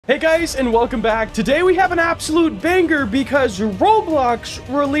Hey guys, and welcome back. Today we have an absolute banger because Roblox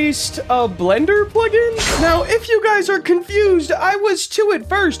released a Blender plugin. Now, if you guys are confused, I was too at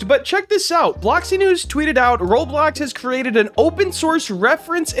first, but check this out. Bloxy News tweeted out, Roblox has created an open source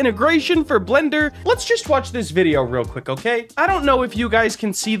reference integration for Blender. Let's just watch this video real quick, okay? I don't know if you guys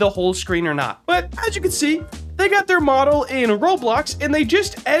can see the whole screen or not, but as you can see, they got their model in Roblox and they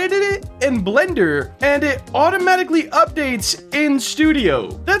just edited it in Blender and it automatically updates in Studio.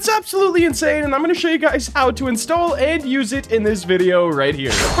 That's absolutely insane, and I'm going to show you guys how to install and use it in this video right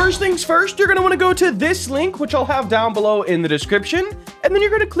here. First things first, you're going to want to go to this link, which I'll have down below in the description, and then you're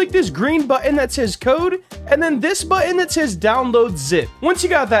going to click this green button that says code, and then this button that says download zip. Once you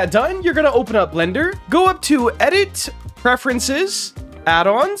got that done, you're going to open up Blender, go up to edit, preferences,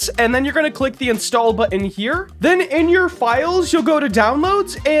 add-ons, and then you're going to click the install button here. Then in your files, you'll go to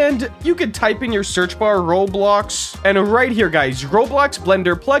downloads and you can type in your search bar Roblox, and right here guys, Roblox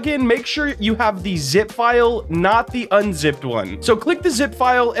Blender plugin. Make sure you have the zip file, not the unzipped one. So click the zip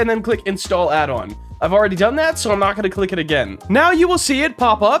file and then click install add-on. I've already done that, so I'm not going to click it again. Now you will see it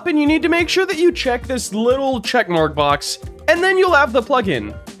pop up, and you need to make sure that you check this little checkmark box, and then you'll have the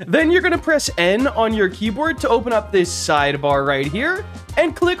plugin. Then you're going to press N on your keyboard to open up this sidebar right here,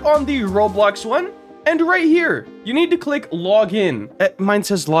 and click on the Roblox one, and right here, you need to click login. Mine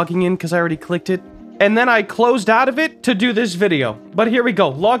says logging in because I already clicked it. And then I closed out of it to do this video. But here we go,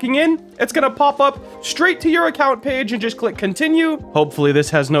 logging in. It's gonna pop up straight to your account page and just click continue. Hopefully this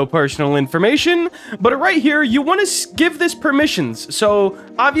has no personal information, but right here, you wanna give this permissions. So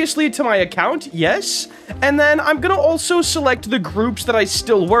obviously to my account, yes. And then I'm gonna also select the groups that I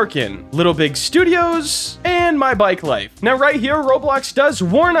still work in. Little Big Studios and My Bike Life. Now right here, Roblox does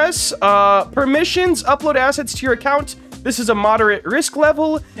warn us, permissions, upload assets to your account. This is a moderate risk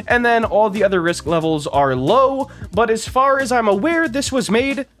level, and then all the other risk levels are low, but as far as I'm aware, this was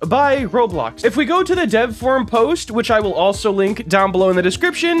made by Roblox. If we go to the dev forum post, which I will also link down below in the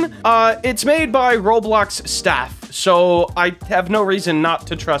description, it's made by Roblox staff. So I have no reason not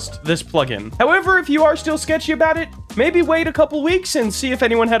to trust this plugin. However, if you are still sketchy about it, maybe wait a couple weeks and see if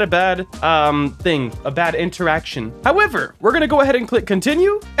anyone had a bad a bad interaction. However, we're gonna go ahead and click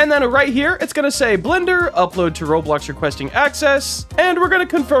continue, and then right here, it's gonna say Blender, upload to Roblox requesting access, and we're gonna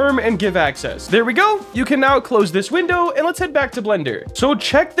confirm and give access. There we go. You can now close this window, and let's head back to Blender. So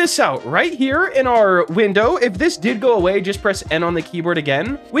check this out. Right here in our window, if this did go away, just press N on the keyboard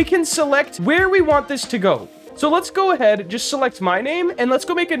again. We can select where we want this to go. So let's go ahead, just select my name, and let's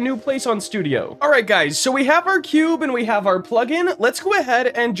go make a new place on Studio. All right, guys, so we have our cube and we have our plugin. Let's go ahead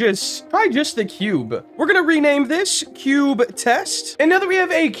and just try just the cube. We're gonna rename this Cube Test. And now that we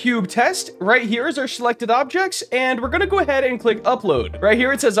have a Cube Test, right here is our selected objects, and we're gonna go ahead and click Upload. Right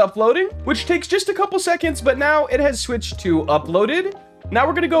here it says Uploading, which takes just a couple seconds, but now it has switched to Uploaded. Now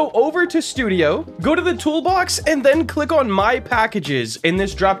we're going to go over to Studio, go to the toolbox, and then click on My Packages in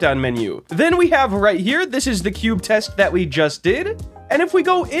this drop-down menu. Then we have right here, this is the cube test that we just did. And if we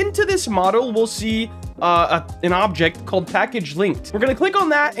go into this model, we'll see an object called Package Linked. We're going to click on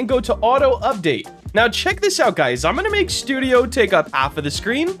that and go to Auto Update. Now check this out, guys. I'm going to make Studio take up half of the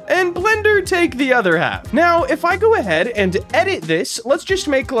screen and Blender take the other half. Now, if I go ahead and edit this, let's just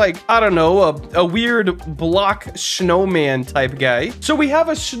make like, I don't know, a weird block snowman type guy. So we have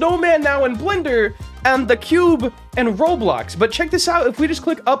a snowman now in Blender and the cube and Roblox. But check this out. If we just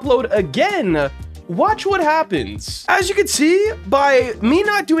click upload again, watch what happens. As you can see, by me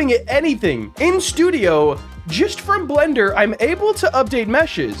not doing anything in Studio, just from Blender, I'm able to update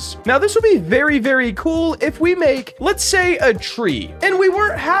meshes. Now, this will be very, very cool if we make, let's say, a tree, and we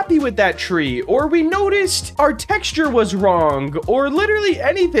weren't happy with that tree, or we noticed our texture was wrong, or literally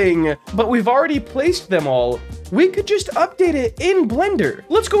anything, but we've already placed them all. We could just update it in Blender.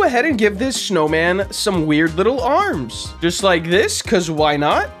 Let's go ahead and give this snowman some weird little arms. Just like this, because why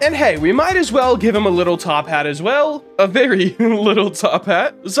not? And hey, we might as well give him a little top hat as well. A very little top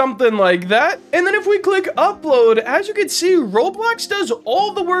hat. Something like that. And then if we click upload, as you can see, Roblox does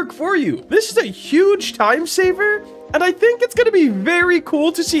all the work for you. This is a huge time saver. And I think it's going to be very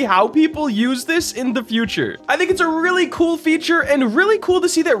cool to see how people use this in the future. I think it's a really cool feature and really cool to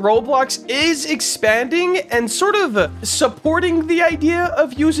see that Roblox is expanding and sort of supporting the idea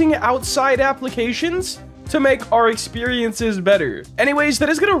of using outside applications to make our experiences better. Anyways, that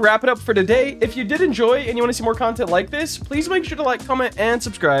is going to wrap it up for today. If you did enjoy and you want to see more content like this, please make sure to like, comment, and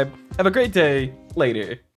subscribe. Have a great day. Later.